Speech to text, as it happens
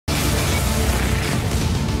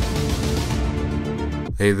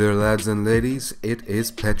Hey there lads and ladies, it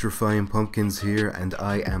is Petrifying Pumpkins here and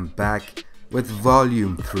I am back with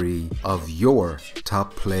volume 3 of your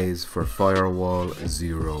top plays for Firewall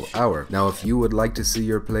Zero Hour. Now if you would like to see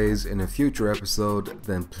your plays in a future episode,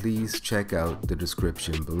 then please check out the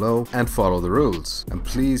description below and follow the rules. And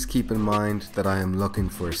please keep in mind that I am looking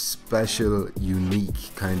for special,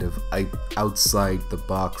 unique, kind of outside the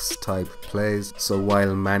box type plays. So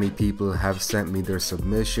while many people have sent me their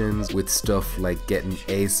submissions with stuff like getting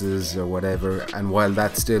aces or whatever, and while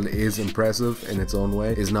that still is impressive in its own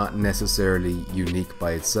way, is not necessarily unique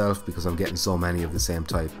by itself because I'm getting so many of the same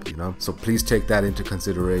type, you know. So please take that into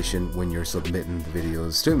consideration when you're submitting the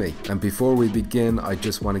videos to me. And before we begin, I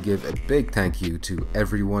just want to give a big thank you to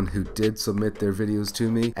everyone who did submit their videos to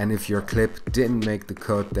me, and if your clip didn't make the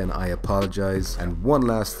cut, then I apologize. And one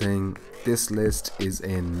last thing, this list is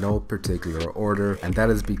in no particular order, and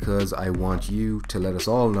that is because I want you to let us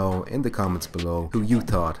all know in the comments below who you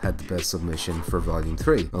thought had the best submission for volume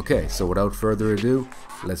 3. Okay, so without further ado,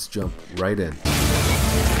 let's jump right in.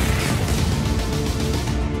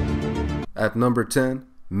 At number 10,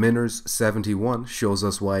 Minners71 shows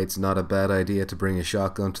us why it's not a bad idea to bring a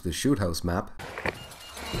shotgun to the shoot house map.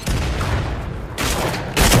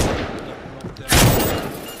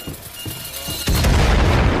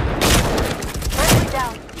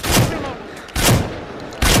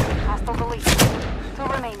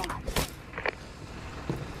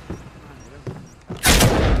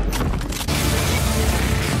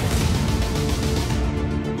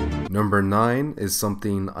 Number 9 is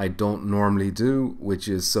something I don't normally do, which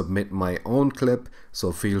is submit my own clip,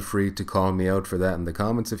 so feel free to call me out for that in the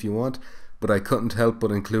comments if you want, but I couldn't help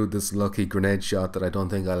but include this lucky grenade shot that I don't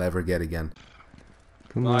think I'll ever get again.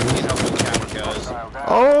 Come on.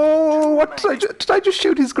 Oh, what did I just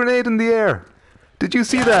shoot his grenade in the air? Did you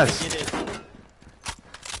see that?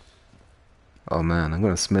 Oh man, I'm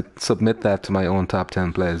gonna submit that to my own top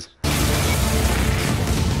 10 plays.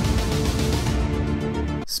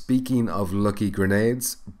 Speaking of lucky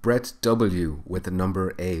grenades, Brett W with the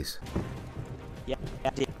number 8. Yeah,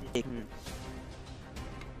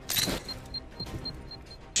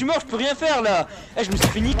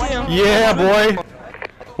 boy!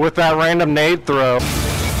 With that random nade throw.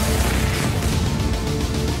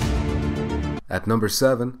 At number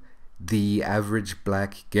 7, the average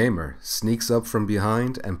black gamer sneaks up from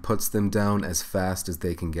behind and puts them down as fast as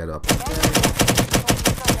they can get up.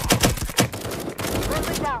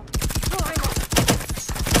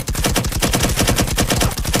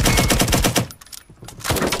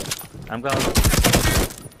 I'm going.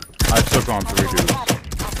 I took on 3 dudes.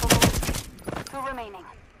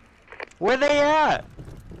 Where they at?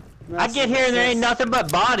 I get here and there ain't nothing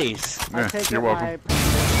but bodies. Yeah, you're welcome.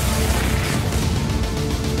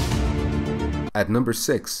 At number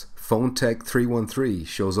 6, PhoneTech313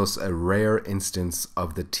 shows us a rare instance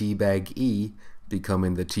of the Teabag E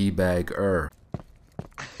becoming the Teabag-er.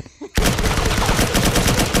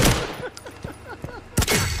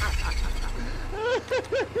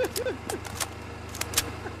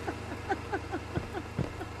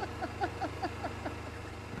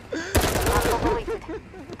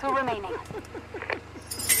 Two remaining. You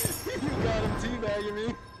got him teabagging me.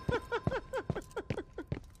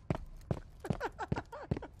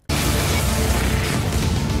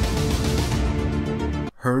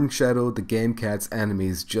 Hern Shadow the Game Cat's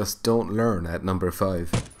enemies just don't learn at number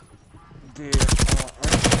 5.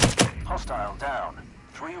 Hostile down.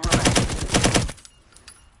 3 remaining.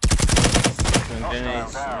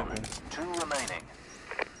 Hostile down. 2 remaining.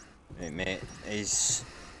 Hey mate, he's...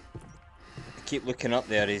 Keep looking up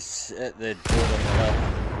there, he's at the door on the left.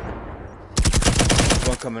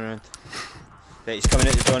 One coming around. Yeah, he's coming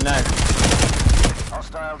out the door now.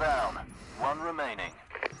 Hostile down. 1 remaining.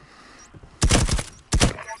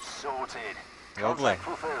 Sorted. Lovely. Contract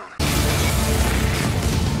fulfilled.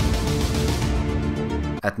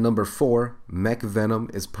 At number 4, Mech Venom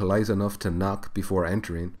is polite enough to knock before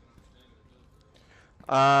entering.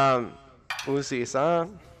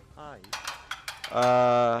 Uzi-san?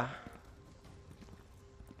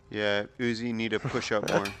 Yeah, Uzi need to push up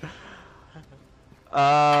more.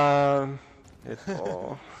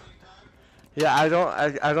 Yeah, I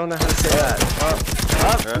don't know how to say that.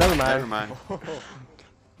 Never mind. Never mind.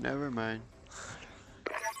 Never mind.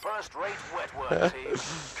 First rate wet work team.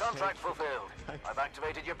 Contract fulfilled. I've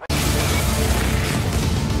activated your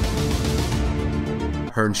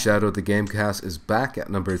Hern Shadow the Gamecast is back at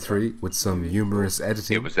number 3 with some humorous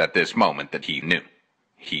editing. It was at this moment that he knew.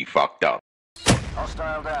 He fucked up.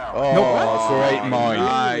 hostile down. Oh, great mind.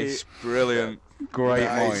 Nice, brilliant. Great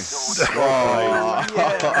Nice. mind.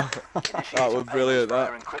 That was brilliant,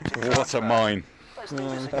 that. What a mine. Let's do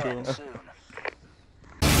this again soon.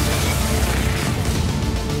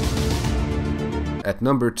 At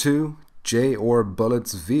number 2, J-Or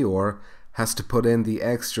Bullets VR has to put in the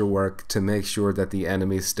extra work to make sure that the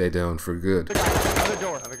enemies stay down for good. Other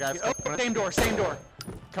door. Other guy. Oh, same door, same door.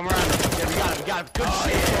 Come around. Yeah, we got him, we got him. Good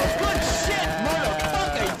shit. Yeah. Good shit,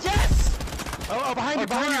 motherfucker. Yes. Oh, behind you,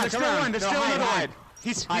 behind you. There's still one. There's still another one.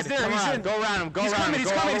 He's there. He's in. Go around him. Go He's around coming, him.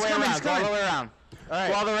 he's Go all coming, the he's way coming, around. he's Go all the coming. way around. All right.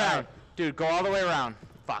 Go all the way all around. right. Dude, go all the way around.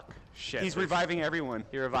 Fuck. Shit. He's reviving everyone.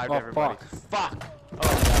 He revived Oh, everybody. fuck. Fuck.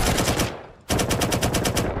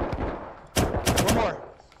 One more.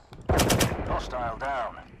 Hostile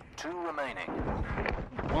down. 2 remaining.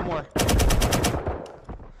 One more.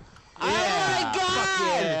 Oh my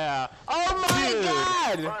god! Yeah. Oh my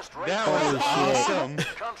god! First rate That wet was work awesome. team.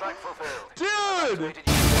 Contract fulfilled. Dude! Activated.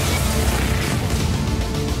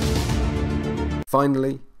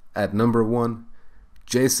 Finally, at number 1,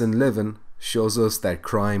 Jason Liven shows us that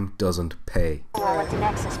crime doesn't pay. Roll at an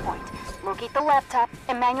access point. Locate the laptop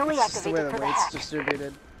and manually It's just the activate way it the for the weight's hack.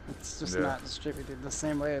 distributed. It's just Yeah. not distributed the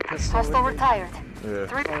same way a pistol Hostile would be. retired. Yeah. 3.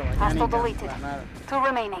 Or like any Hostile gun, for deleted. that matter. 2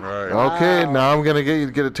 remaining. Right. Okay, now I'm gonna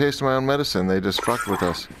get a taste of my own medicine. They just fucked with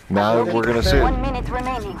us. Now we're gonna see 1 it. minute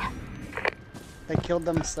remaining. They killed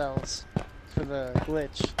themselves for the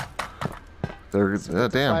glitch. They're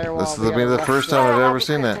damn. Firewall, This is we maybe gotta the first watch time File I've will ever be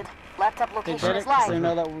seen that. printed. Laptop They location did it is because they live.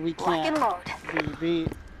 know that we Lock and can't load. be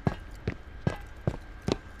beat.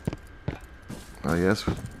 Oh yes.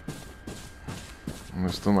 I'm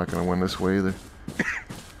still not gonna win this way either.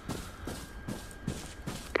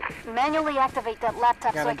 Manually activate that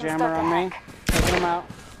laptop so Got I a can jammer start the on me. hack. Taking them out.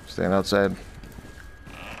 Staying outside.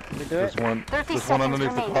 Did we do There's it? one. 30 There's one seconds underneath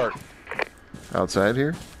the remaining. cart. Outside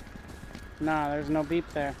here? Nah, there's no beep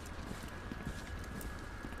there.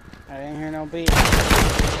 I didn't hear no beep.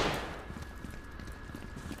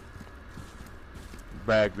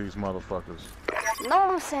 Bag these motherfuckers.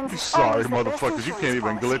 No loose ends. is Sorry, always the best motherfuckers. You can't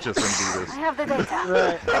even insurance glitch us and do policy. this. I have the data.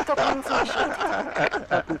 Right. Cryptocurrency machine.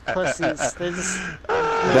 Fucking pussies. They just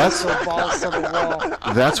That's throw balls to the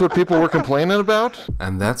wall. that's what people were complaining about?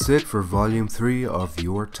 And that's it for volume 3 of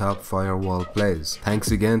your top firewall plays.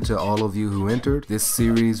 Thanks again to all of you who entered. This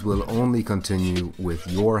series will only continue with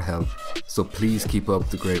your help, so please keep up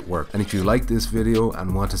the great work. And if you like this video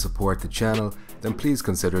and want to support the channel, then please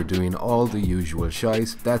consider doing all the usual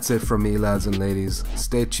shite. That's it from me, lads and ladies.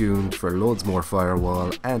 Stay tuned for loads more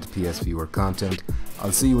firewall and PS Viewer content.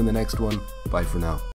 I'll see you in the next one. Bye for now.